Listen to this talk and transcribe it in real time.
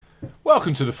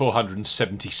Welcome to the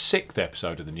 476th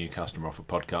episode of the New Customer Offer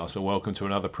Podcast, and welcome to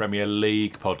another Premier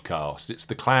League podcast. It's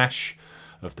the clash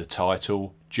of the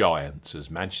title giants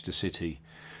as Manchester City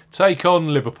take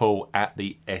on Liverpool at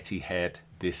the Etihad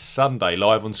this Sunday.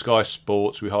 Live on Sky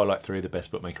Sports, we highlight three of the best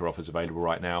bookmaker offers available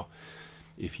right now.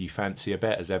 If you fancy a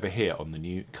bet as ever here on the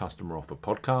New Customer Offer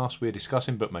Podcast, we're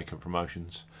discussing bookmaker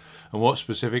promotions and what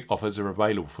specific offers are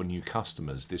available for new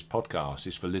customers. This podcast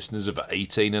is for listeners of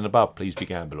 18 and above. Please be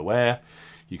gamble aware.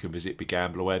 You can visit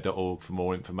begambleaware.org for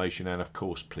more information, and of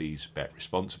course, please bet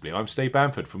responsibly. I'm Steve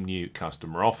Bamford from New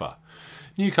Customer Offer.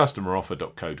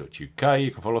 newcustomeroffer.co.uk.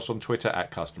 You can follow us on Twitter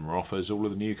at Customer Offers. All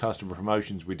of the new customer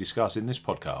promotions we discuss in this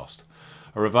podcast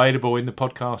are available in the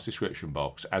podcast description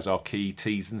box as our key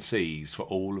T's and C's for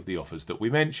all of the offers that we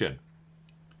mention.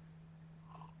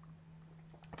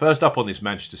 First up on this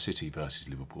Manchester City versus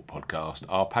Liverpool podcast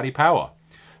are Paddy Power,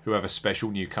 who have a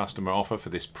special new customer offer for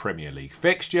this Premier League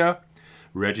fixture.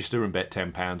 Register and bet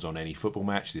 £10 on any football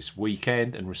match this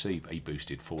weekend and receive a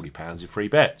boosted £40 in free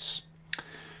bets.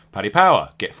 Paddy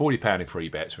Power, get £40 in free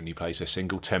bets when you place a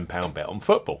single £10 bet on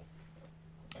football.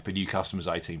 For new customers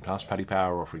 18 plus, Paddy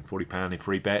Power are offering £40 in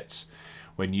free bets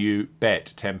when you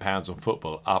bet £10 on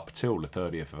football up till the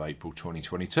 30th of April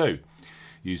 2022.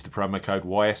 Use the promo code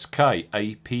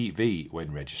YSKAPV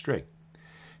when registering.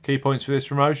 Key points for this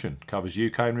promotion: covers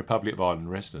UK and Republic of Ireland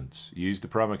residents. Use the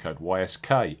promo code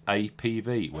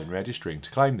YSKAPV when registering to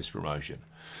claim this promotion.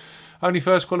 Only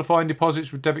first qualifying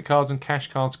deposits with debit cards and cash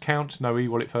cards count. No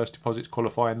e-wallet first deposits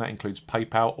qualifying. That includes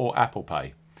PayPal or Apple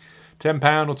Pay.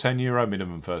 £10 or €10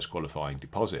 minimum first qualifying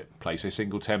deposit. Place a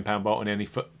single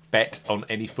 £10 bet on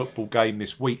any football game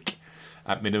this week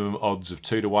at minimum odds of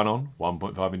 2 to 1 on,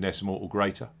 1.5 in decimal or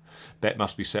greater. Bet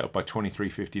must be settled by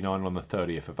 23.59 on the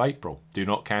 30th of April. Do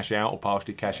not cash out or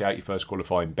partially cash out your first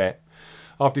qualifying bet.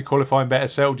 After your qualifying bet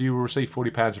is settled, you will receive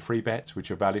 £40 of free bets,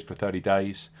 which are valid for 30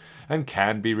 days and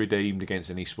can be redeemed against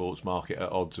any sports market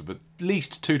at odds of at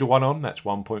least 2 to 1 on, that's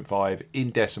 1.5 in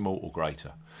decimal or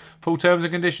greater. Full terms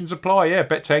and conditions apply. Yeah,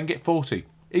 bet 10, get 40.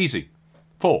 Easy.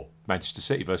 4. Manchester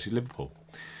City versus Liverpool.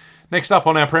 Next up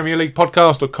on our Premier League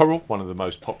podcast are Coral, one of the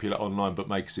most popular online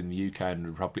bookmakers in the UK and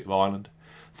the Republic of Ireland.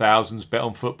 Thousands bet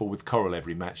on football with Coral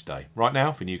every match day. Right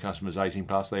now, for new customers 18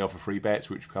 plus, they offer free bets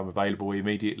which become available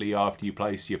immediately after you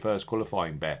place your first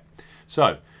qualifying bet.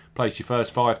 So, place your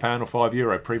first £5 or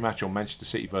 €5 pre-match on Manchester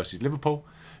City versus Liverpool,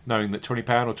 knowing that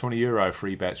 £20 or €20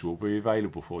 free bets will be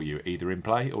available for you either in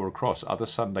play or across other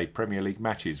Sunday Premier League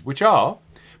matches, which are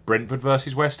Brentford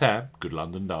versus West Ham, good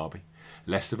London derby,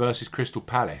 Leicester versus Crystal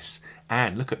Palace,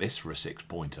 and look at this for a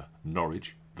 6-pointer,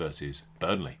 Norwich versus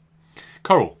Burnley.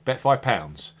 Coral, bet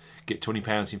 £5, get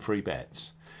 £20 in free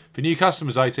bets. For new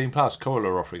customers 18 plus, Coral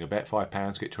are offering a bet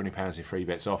 £5, get £20 in free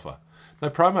bets offer. No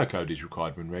promo code is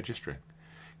required when registering.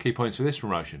 Key points for this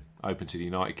promotion: open to the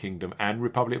United Kingdom and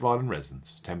Republic of Ireland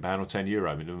residents. £10 or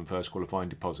 €10 minimum first qualifying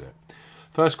deposit.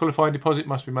 First qualifying deposit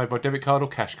must be made by debit card or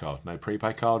cash card. No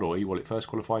prepaid card or e-wallet first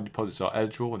qualifying deposits are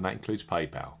eligible, and that includes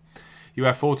PayPal. You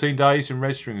have 14 days from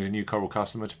registering as a new Coral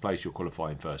customer to place your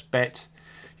qualifying first bet.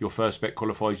 Your first bet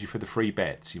qualifies you for the free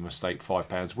bets. You must stake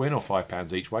 £5 win or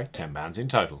 £5 each way, £10 in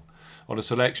total, on a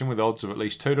selection with odds of at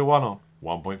least 2 to 1 on,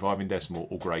 1.5 in decimal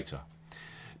or greater.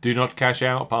 Do not cash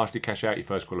out or partially cash out your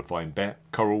first qualifying bet.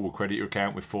 Coral will credit your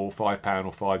account with 4 £5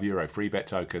 or €5 free bet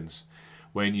tokens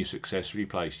when you successfully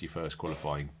place your first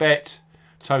qualifying bet,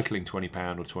 totaling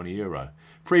 £20 or €20.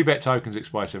 Free bet tokens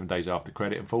expire 7 days after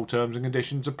credit and full terms and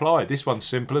conditions apply. This one's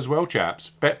simple as well,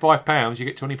 chaps. Bet £5, you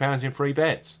get £20 in free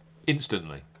bets.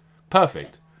 Instantly.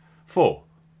 Perfect. 4.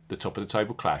 The top of the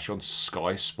table clash on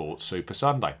Sky Sports Super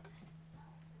Sunday.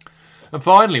 And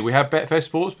finally, we have Betfair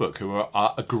Sportsbook, who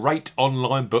are a great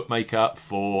online bookmaker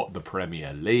for the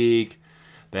Premier League.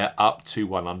 They're up to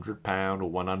 £100 or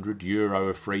 €100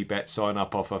 of free bet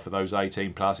sign-up offer for those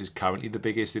 18 plus is currently the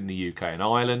biggest in the UK and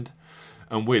Ireland.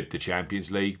 And with the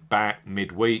Champions League back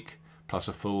midweek, plus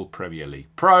a full Premier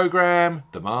League programme,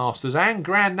 the Masters and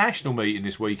Grand National meeting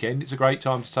this weekend, it's a great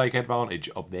time to take advantage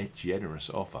of their generous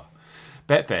offer.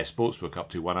 Betfair Sportsbook up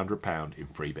to £100 in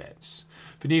free bets.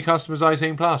 For new customers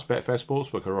 18 plus, Betfair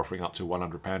Sportsbook are offering up to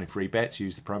 £100 in free bets.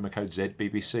 Use the promo code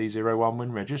ZBBC01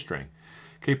 when registering.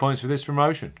 Key points for this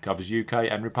promotion: covers UK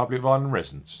and Republic of Ireland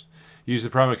residents. Use the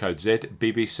promo code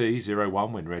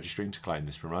ZBBC01 when registering to claim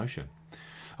this promotion.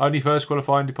 Only first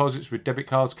qualifying deposits with debit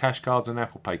cards, cash cards and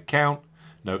Apple Pay count.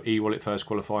 No e-wallet first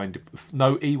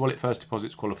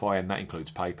deposits qualify, and that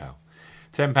includes PayPal.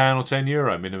 £10 or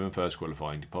 €10 minimum first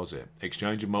qualifying deposit.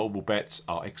 Exchange of multiple bets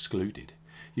are excluded.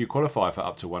 You qualify for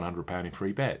up to £100 in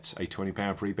free bets. A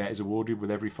 £20 free bet is awarded with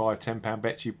every 5 £10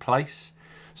 bets you place.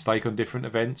 Stake on different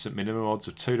events at minimum odds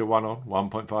of 2 to 1 on,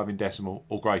 1.5 in decimal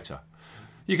or greater.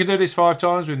 You can do this 5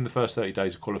 times within the first 30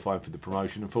 days of qualifying for the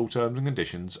promotion, and full terms and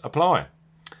conditions apply.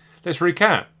 Let's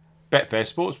recap. Betfair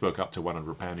Sportsbook up to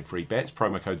 £100 in free bets.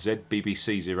 Promo code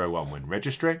ZBBC01 when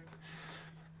registering.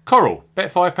 Coral,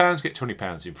 bet £5, get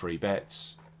 £20 in free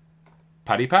bets.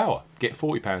 Paddy Power, get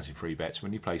 £40 in free bets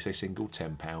when you place a single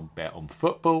 £10 bet on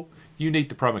football. You need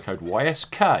the promo code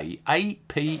YSKAPV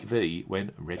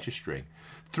when registering.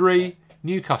 3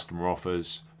 new customer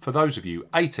offers for those of you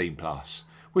 18 plus,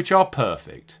 which are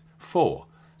perfect for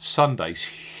Sunday's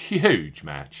huge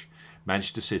match,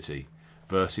 Manchester City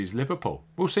versus Liverpool.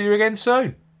 We'll see you again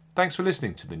soon. Thanks for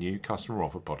listening to the New Customer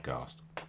Offer Podcast.